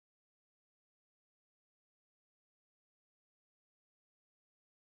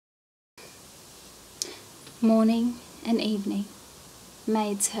Morning and evening,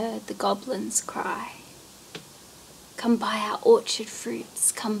 maids heard the goblins cry. Come buy our orchard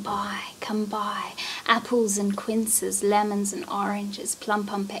fruits, come buy, apples and quinces, lemons and oranges,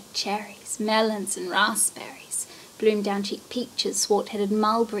 plum-pumpet cherries, melons and raspberries, bloom-down-cheek peaches, swart-headed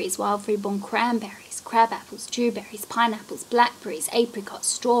mulberries, wild free-born cranberries, crab-apples, dewberries, pineapples, blackberries, apricots,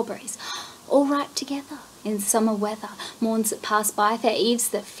 strawberries, all ripe together in summer weather, morns that pass by, fair eves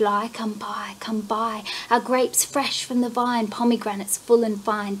that fly, come buy, our grapes fresh from the vine, pomegranates full and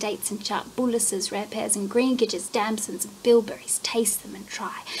fine, dates and sharp bullaces, rare pears and greengages, damsons and bilberries, taste them and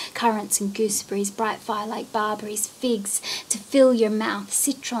try, currants and gooseberries, bright fire like barberries, figs to fill your mouth,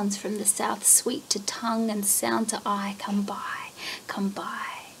 citrons from the south, sweet to tongue and sound to eye, come buy.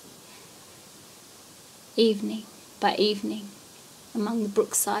 Evening by evening, among the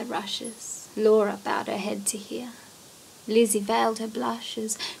brookside rushes, Laura bowed her head to hear. Lizzie veiled her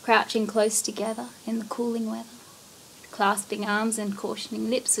blushes, crouching close together in the cooling weather, clasping arms and cautioning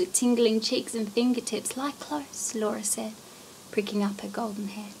lips with tingling cheeks and fingertips. Lie close, Laura said, pricking up her golden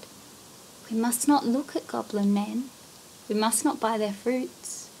head. We must not look at goblin men. We must not buy their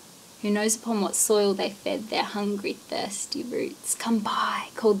fruits. Who knows upon what soil they fed their hungry, thirsty roots? Come buy,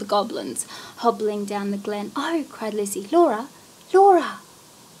 called the goblins, hobbling down the glen. Oh, cried Lizzie, Laura!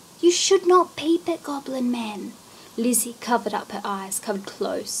 You should not peep at goblin men. Lizzie covered up her eyes, covered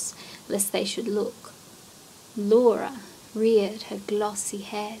close, lest they should look. Laura reared her glossy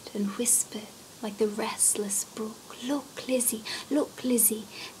head and whispered like the restless brook, look, Lizzie,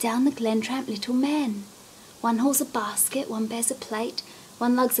 down the glen tramp little men. One hauls a basket, one bears a plate,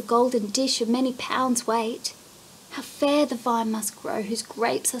 one lugs a golden dish of many pounds weight. How fair the vine must grow, whose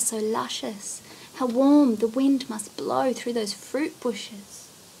grapes are so luscious. How warm the wind must blow through those fruit bushes.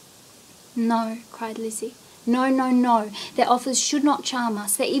 No, cried Lizzie, no, their offers should not charm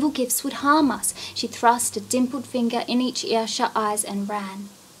us, their evil gifts would harm us. She thrust a dimpled finger in each ear, shut eyes and ran.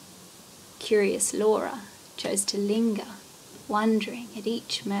 Curious Laura chose to linger, wondering at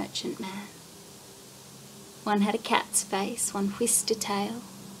each merchant man. One had a cat's face, one whisked a tail,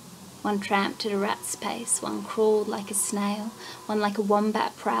 one tramped at a rat's pace, one crawled like a snail, one like a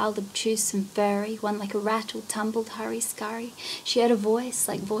wombat prowled obtuse and furry, one like a rattle tumbled hurry-scurry. She had a voice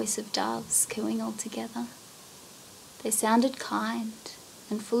like voice of doves, cooing all together. They sounded kind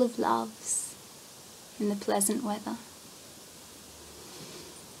and full of loves in the pleasant weather.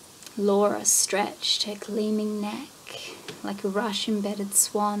 Laura stretched her gleaming neck like a rush-embedded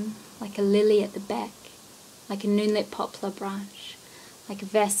swan, like a lily at the beck, like a noonlit poplar branch, like a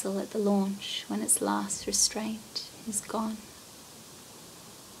vessel at the launch when its last restraint is gone.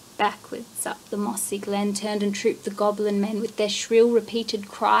 Backwards up the mossy glen turned and trooped the goblin men with their shrill repeated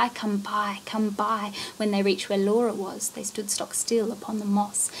cry, come buy. When they reached where Laura was, they stood stock still upon the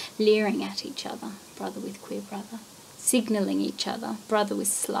moss, leering at each other, brother with queer brother, signalling each other, brother with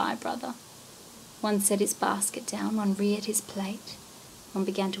sly brother. One set his basket down, one reared his plate, one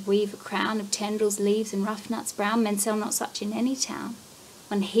began to weave a crown of tendrils, leaves and rough nuts brown. Men sell not such in any town.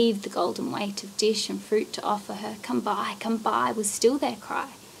 One heaved the golden weight of dish and fruit to offer her. Come buy, was still their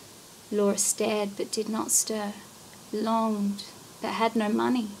cry. Laura stared but did not stir, longed but had no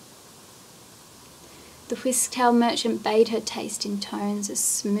money. The whisk-tailed merchant bade her taste in tones as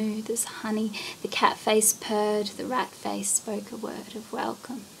smooth as honey. The cat face purred, the rat face spoke a word of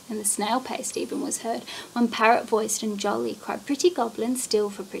welcome, and the snail paste even was heard. One parrot-voiced and jolly cried, pretty goblin, still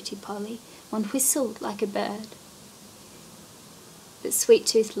for pretty Polly. One whistled like a bird. But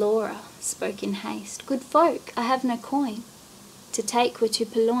sweet-toothed Laura spoke in haste. Good folk, I have no coin. To take were to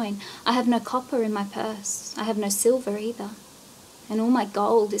purloin. I have no copper in my purse. I have no silver either. And all my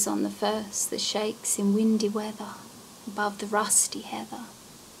gold is on the first that shakes in windy weather above the rusty heather.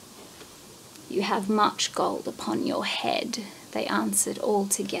 You have much gold upon your head, they answered all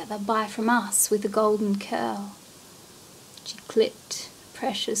together. Buy from us with a golden curl. She clipped a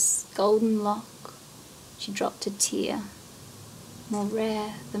precious golden lock. She dropped a tear, more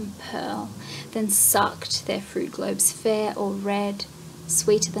rare than pearl, then sucked their fruit globes fair or red,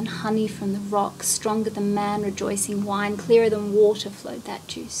 sweeter than honey from the rock, stronger than man rejoicing wine, clearer than water flowed that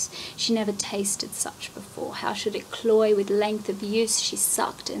juice. She never tasted such before. How should it cloy with length of use? She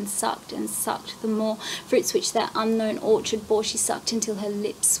sucked and sucked and sucked the more fruits which that unknown orchard bore. She sucked until her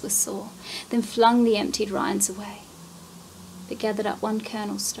lips were sore, then flung the emptied rinds away, but gathered up one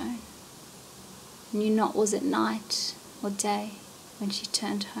kernel stone. Knew not was it night or day when she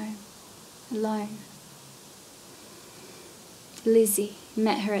turned home, alone. Lizzie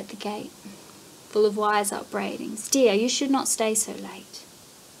met her at the gate, full of wise upbraidings. Dear, you should not stay so late.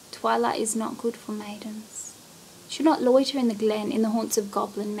 Twilight is not good for maidens. Should not loiter in the glen, in the haunts of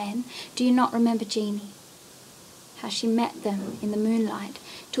goblin men. Do you not remember Jeanie? how she met them in the moonlight,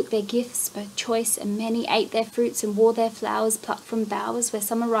 took their gifts, both choice and many, ate their fruits and wore their flowers, plucked from bowers where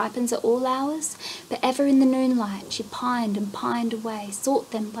summer ripens at all hours. But ever in the noonlight she pined and pined away,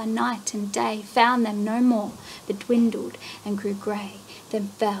 sought them by night and day, found them no more, but dwindled and grew grey, then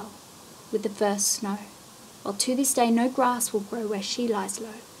fell with the first snow. While to this day no grass will grow where she lies low.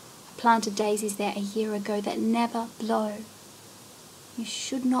 I planted daisies there a year ago that never blow. You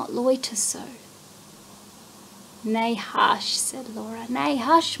should not loiter so. Nay, hush, said Laura, nay,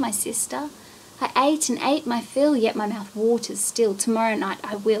 hush, my sister. I ate and ate my fill, yet my mouth waters still. Tomorrow night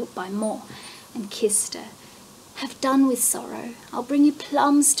I will buy more. And kissed her. Have done with sorrow. I'll bring you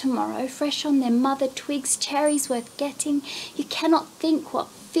plums tomorrow, fresh on their mother twigs, cherries worth getting. You cannot think what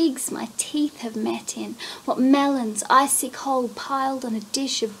figs my teeth have met in, what melons, icy cold, piled on a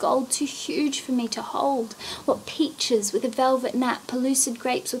dish of gold too huge for me to hold, what peaches with a velvet nap, pellucid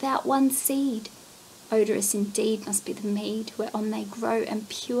grapes without one seed. Odorous indeed must be the mead whereon they grow, and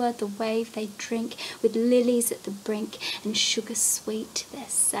pure the wave they drink, with lilies at the brink, and sugar sweet their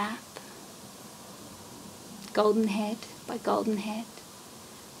sap. Golden head by golden head,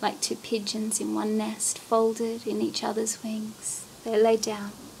 like two pigeons in one nest, folded in each other's wings, they lay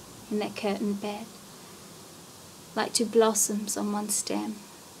down in their curtained bed. Like two blossoms on one stem,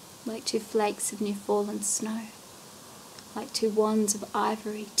 like two flakes of new fallen snow, like two wands of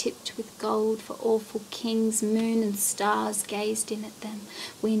ivory tipped with gold, for awful kings, moon and stars gazed in at them,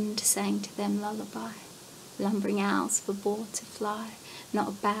 wind sang to them lullaby, lumbering owls forbore to fly, not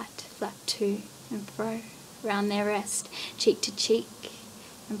a bat flapped to and fro round their rest, cheek to cheek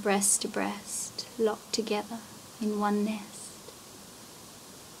and breast to breast, locked together in one nest.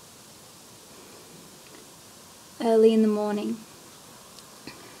 Early in the morning,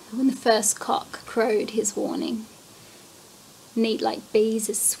 when the first cock crowed his warning, neat like bees,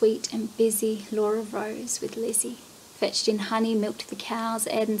 as sweet and busy, Laura rose with Lizzie, fetched in honey, milked the cows,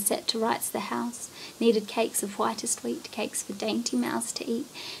 aired and set to rights the house, kneaded cakes of whitest wheat, cakes for dainty mouths to eat,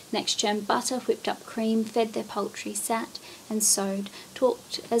 next churned butter, whipped up cream, fed their poultry, sat and sewed,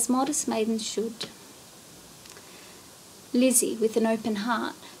 talked as modest maidens should. Lizzie with an open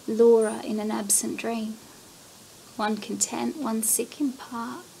heart, Laura in an absent dream, one content, one sick in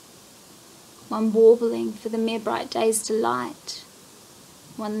part, one warbling for the mere bright day's delight,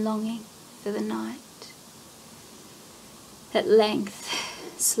 one longing for the night. At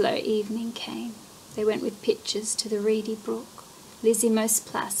length, slow evening came. They went with pitchers to the reedy brook, Lizzie most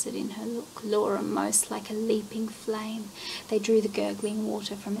placid in her look, Laura most like a leaping flame. They drew the gurgling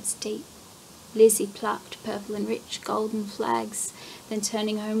water from its deep. Lizzie plucked purple and rich golden flags, then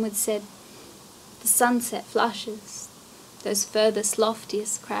turning homeward said, "The sunset flushes those furthest,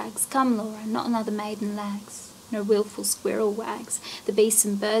 loftiest crags. Come, Laura, not another maiden lags, no wilful squirrel wags, the beasts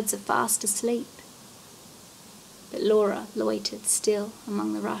and birds are fast asleep." But Laura loitered still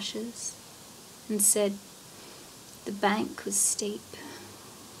among the rushes, and said, the bank was steep,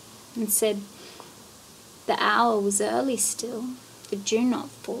 and said, the hour was early still, the dew not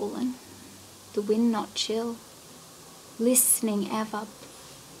fallen, the wind not chill, listening ever,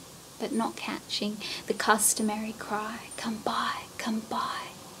 but not catching the customary cry, "Come by, come by,"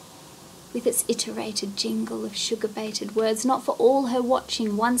 with its iterated jingle of sugar-baited words, not for all her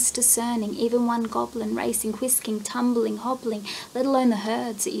watching, once discerning even one goblin racing, whisking, tumbling, hobbling, let alone the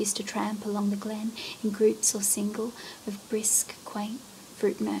herds that used to tramp along the glen in groups or single of brisk, quaint,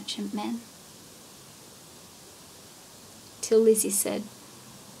 fruit merchant men. Till Lizzie said,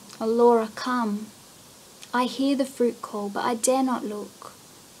 "Oh, Laura, come. I hear the fruit call, but I dare not look.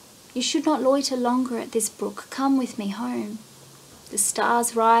 You should not loiter longer at this brook. Come with me home. The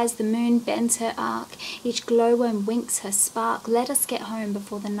stars rise, the moon bends her arc, each glowworm winks her spark. Let us get home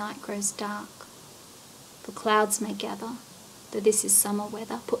before the night grows dark. For clouds may gather, though this is summer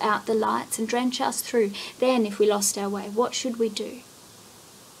weather, put out the lights and drench us through. Then, if we lost our way, what should we do?"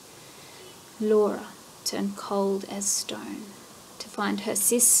 Laura turned cold as stone, to find her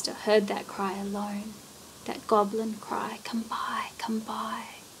sister heard that cry alone, that goblin cry, "Come by, come by."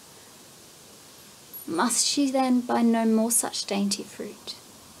 Must she then buy no more such dainty fruit?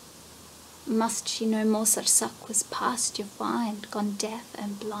 Must she no more such suckless pasture find, gone deaf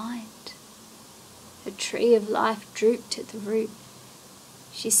and blind? Her tree of life drooped at the root.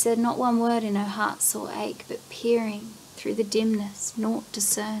 She said not one word in her heart's sore ache, but peering through the dimness, naught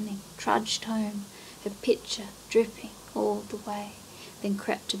discerning, trudged home, her pitcher dripping all the way, then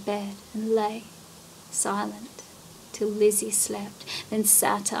crept to bed and lay silent till Lizzie slept, then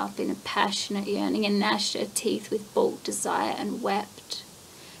sat up in a passionate yearning and gnashed her teeth with balked desire and wept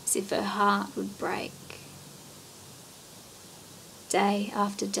as if her heart would break. Day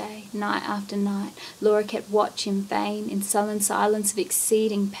after day, night after night, Laura kept watch in vain, in sullen silence of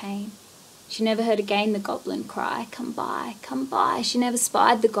exceeding pain. She never heard again the goblin cry, "Come by, come by." She never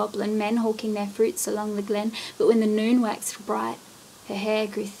spied the goblin men hawking their fruits along the glen, but when the noon waxed bright, her hair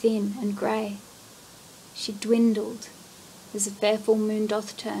grew thin and grey. She dwindled, as a fair full moon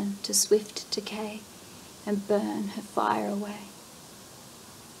doth turn to swift decay, and burn her fire away.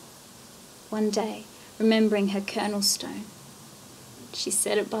 One day, remembering her kernel stone, she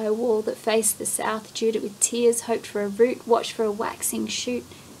set it by a wall that faced the south, dewed it with tears, hoped for a root, watched for a waxing shoot,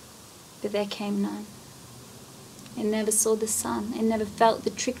 but there came none. It never saw the sun, it never felt the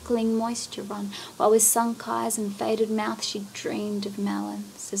trickling moisture run, while with sunk eyes and faded mouth she dreamed of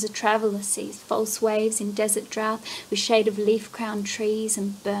melons, as a traveller sees false waves in desert drought, with shade of leaf-crowned trees,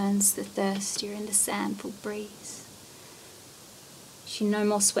 and burns the thirstier in the sandful breeze. She no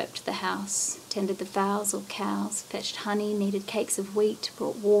more swept the house, tended the fowls or cows, fetched honey, kneaded cakes of wheat,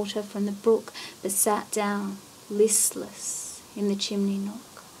 brought water from the brook, but sat down, listless, in the chimney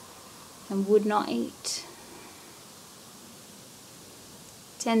nook, and would not eat.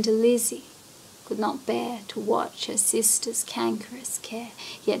 Tender Lizzie could not bear to watch her sister's cankerous care,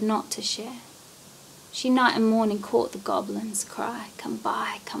 yet not to share. She night and morning caught the goblin's cry, "Come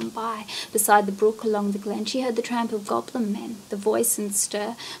by, come by." Beside the brook along the glen she heard the tramp of goblin men, the voice and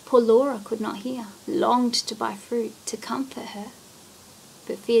stir. Poor Laura could not hear, longed to buy fruit, to comfort her,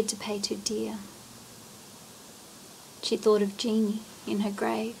 but feared to pay too dear. She thought of Jeanie in her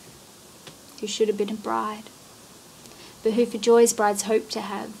grave, who should have been a bride, but who for joys brides hoped to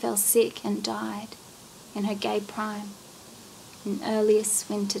have, fell sick and died in her gay prime. In earliest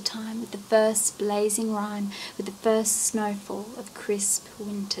winter time, with the first blazing rime, with the first snowfall of crisp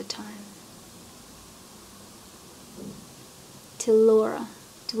winter time. Till Laura,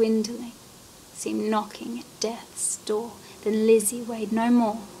 dwindling, seemed knocking at death's door, then Lizzie weighed no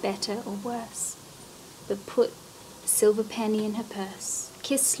more, better or worse, but put the silver penny in her purse,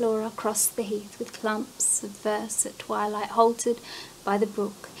 kissed Laura, crossed the heath with clumps of verse at twilight, halted by the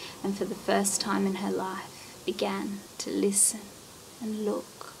brook, and for the first time in her life began to listen and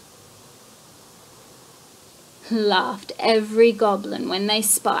look. Laughed every goblin when they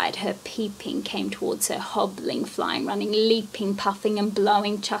spied her peeping, came towards her hobbling, flying, running, leaping, puffing and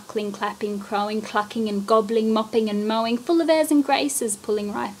blowing, chuckling, clapping, crowing, clucking and gobbling, mopping and mowing, full of airs and graces,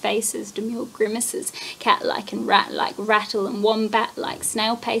 pulling wry faces, demure grimaces, cat-like and rat-like, rattle and wombat-like,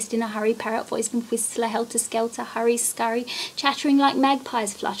 snail-paced in a hurry, parrot-voiced and whistler, helter-skelter, hurry-scurry, chattering like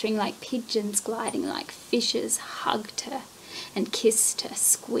magpies, fluttering like pigeons, gliding like fishes, hugged her and kissed her,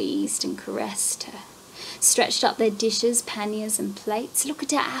 squeezed and caressed her. Stretched up their dishes, panniers and plates. Look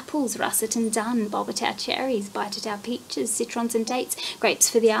at our apples, russet and dun, bob at our cherries, bite at our peaches, citrons and dates, grapes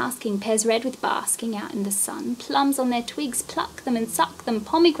for the asking, pears red with basking out in the sun, plums on their twigs, pluck them and suck them,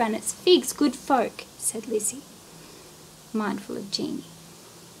 pomegranates, figs, good folk, said Lizzie, mindful of Jeanie.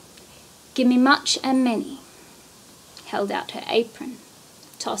 Give me much and many. Held out her apron,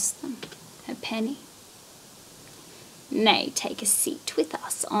 tossed them her penny. Nay, take a seat with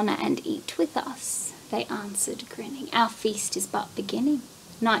us, honour and eat with us, they answered, grinning. Our feast is but beginning.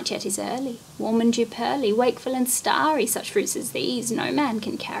 Night yet is early, warm and dew pearly, wakeful and starry. Such fruits as these no man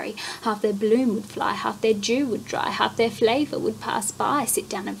can carry. Half their bloom would fly, half their dew would dry, half their flavour would pass by. Sit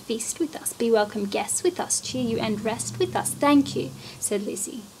down and feast with us, be welcome guests with us, cheer you and rest with us. Thank you, said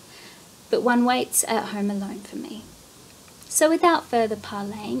Lizzie, but one waits at home alone for me. So without further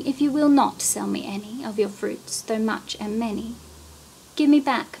parleying, if you will not sell me any of your fruits, though much and many, give me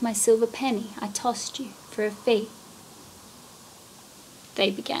back my silver penny I tossed you for a fee. They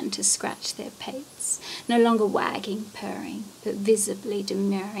began to scratch their pates, no longer wagging, purring, but visibly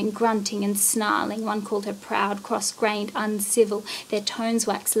demurring, grunting and snarling. One called her proud, cross-grained, uncivil. Their tones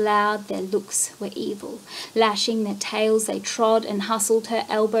waxed loud, their looks were evil. Lashing their tails, they trod and hustled her,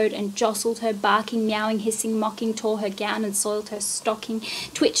 elbowed and jostled her, barking, meowing, hissing, mocking, tore her gown and soiled her stocking,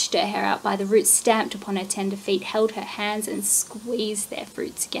 twitched her hair out by the roots, stamped upon her tender feet, held her hands and squeezed their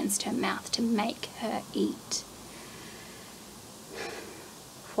fruits against her mouth to make her eat.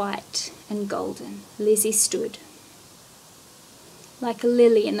 White and golden, Lizzie stood, like a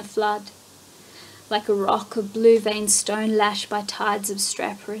lily in the flood, like a rock of blue-veined stone lashed by tides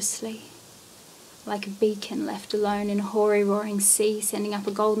obstreperously, like a beacon left alone in a hoary roaring sea, sending up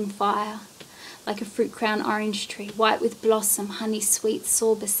a golden fire, like a fruit-crowned orange tree, white with blossom, honey sweet,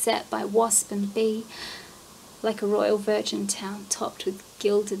 sore beset by wasp and bee, like a royal virgin town, topped with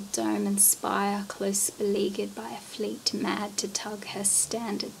gilded dome and spire, close beleaguered by a fleet mad to tug her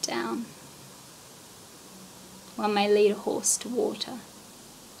standard down. One may lead a horse to water,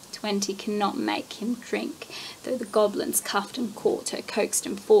 to 20 cannot make him drink, though the goblins cuffed and caught her, coaxed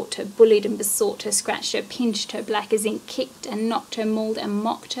and fought her, bullied and besought her, scratched her, pinched her, black as ink, kicked and knocked her, mauled and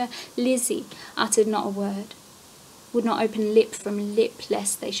mocked her. Lizzie uttered not a word, would not open lip from lip,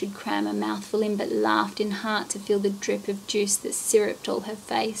 lest they should cram a mouthful in, but laughed in heart to feel the drip of juice that syruped all her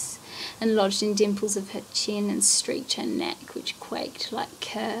face, and lodged in dimples of her chin, and streaked her neck, which quaked like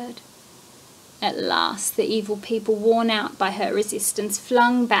curd. At last the evil people, worn out by her resistance,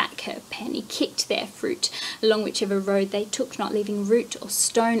 flung back her penny, kicked their fruit, along whichever road they took, not leaving root or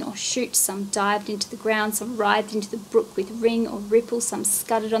stone or shoot. Some dived into the ground, some writhed into the brook with ring or ripple, some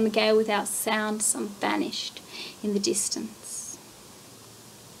scudded on the gale without sound, some vanished in the distance.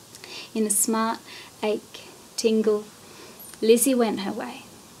 In a smart ache, tingle, Lizzie went her way.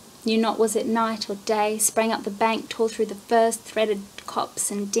 Knew not was it night or day, sprang up the bank, tore through the furze, threaded copse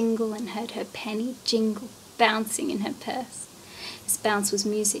and dingle, and heard her penny jingle, bouncing in her purse. This bounce was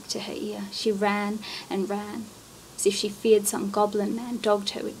music to her ear. She ran and ran, as if she feared some goblin man dogged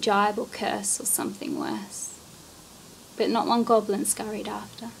her with jibe or curse or something worse. But not one goblin scurried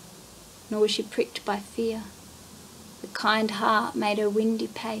after, nor was she pricked by fear. The kind heart made her windy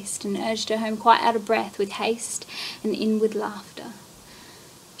paced, and urged her home quite out of breath with haste and inward laughter.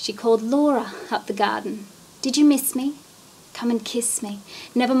 She called Laura up the garden. Did you miss me? Come and kiss me.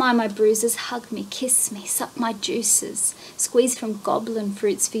 Never mind my bruises, hug me, kiss me, suck my juices. Squeeze from goblin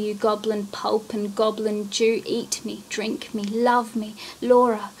fruits for you, goblin pulp and goblin dew. Eat me, drink me, love me.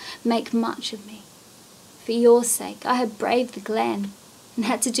 Laura, make much of me. For your sake I have braved the glen, and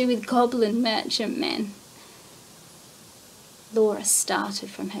had to do with goblin merchant men. Laura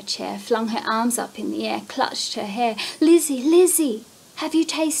started from her chair, flung her arms up in the air, clutched her hair. Lizzie, Lizzie! Have you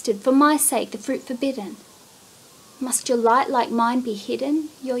tasted, for my sake, the fruit forbidden? Must your light like mine be hidden,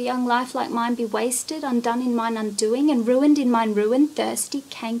 your young life like mine be wasted, undone in mine undoing, and ruined in mine ruin, thirsty,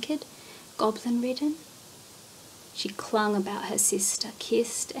 cankered, goblin-ridden? She clung about her sister,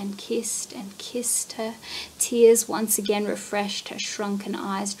 kissed and kissed and kissed her. Tears once again refreshed her shrunken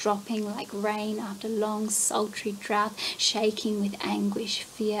eyes, dropping like rain after long sultry drought, shaking with anguish,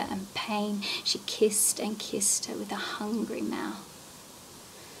 fear and pain. She kissed and kissed her with a hungry mouth.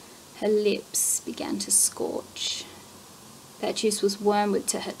 Her lips began to scorch. That juice was wormwood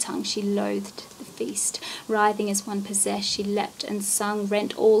to her tongue. She loathed the feast. Writhing as one possessed, she leapt and sung,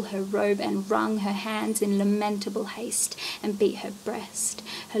 rent all her robe and wrung her hands in lamentable haste, and beat her breast.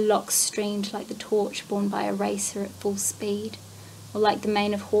 Her locks streamed like the torch borne by a racer at full speed, or like the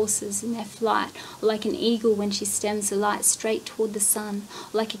mane of horses in their flight, or like an eagle when she stems the light straight toward the sun,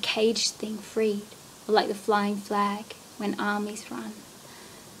 or like a caged thing freed, or like the flying flag when armies run.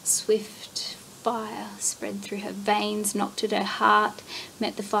 Swift fire spread through her veins, knocked at her heart,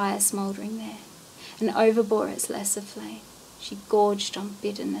 met the fire smouldering there, and overbore its lesser flame. She gorged on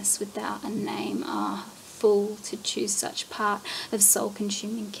bitterness without a name. Ah, fool, to choose such part of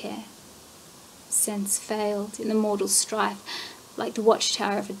soul-consuming care. Sense failed in the mortal strife, like the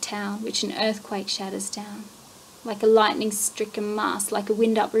watchtower of a town which an earthquake shatters down. Like a lightning-stricken mast, like a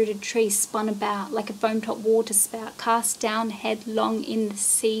wind-uprooted tree spun about, like a foam-topped water-spout, cast down headlong in the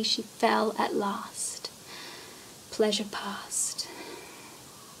sea, she fell at last. Pleasure past,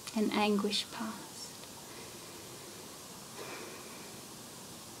 and anguish past.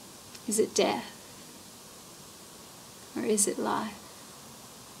 Is it death, or is it life?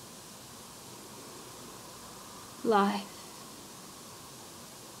 Life.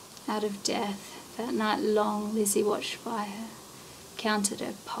 Out of death. That night long Lizzie watched by her, counted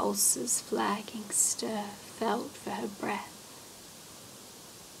her pulses, flagging stir, felt for her breath,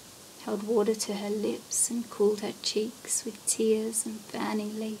 held water to her lips and cooled her cheeks with tears and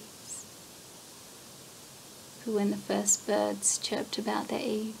fanning leaves. For when the first birds chirped about their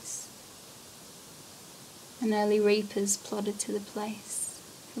eaves, and early reapers plodded to the place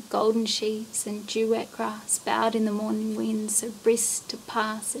of golden sheaves and dew-wet grass, bowed in the morning wind, so brisk to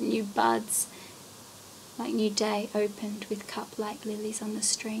pass, and new buds like new day opened with cup like lilies on the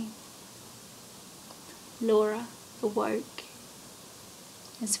stream. Laura awoke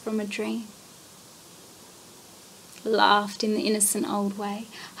as from a dream, laughed in the innocent old way,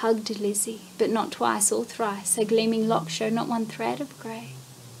 hugged Lizzie, but not twice or thrice. Her gleaming locks showed not one thread of grey.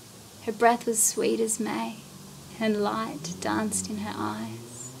 Her breath was sweet as May, and light danced in her eyes.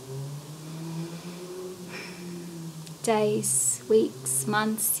 Days, weeks,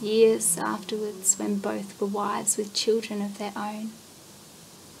 months, years afterwards, when both were wives with children of their own,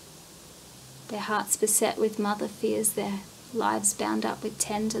 their hearts beset with mother fears, their lives bound up with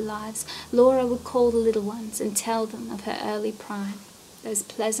tender lives, Laura would call the little ones and tell them of her early prime, those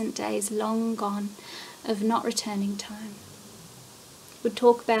pleasant days long gone, of not returning time. would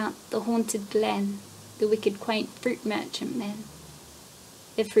talk about the haunted glen, the wicked quaint fruit merchant men.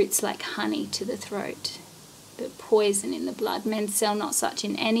 Their fruit's like honey to the throat, but poison in the blood, men sell not such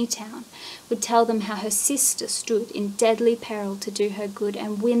in any town, would tell them how her sister stood in deadly peril to do her good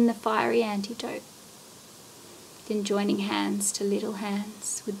and win the fiery antidote. Then joining hands to little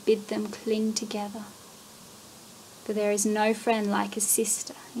hands, would bid them cling together. For there is no friend like a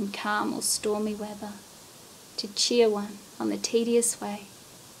sister in calm or stormy weather, to cheer one on the tedious way,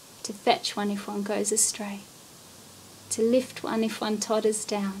 to fetch one if one goes astray, to lift one if one totters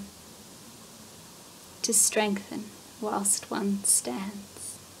down, to strengthen whilst one stands.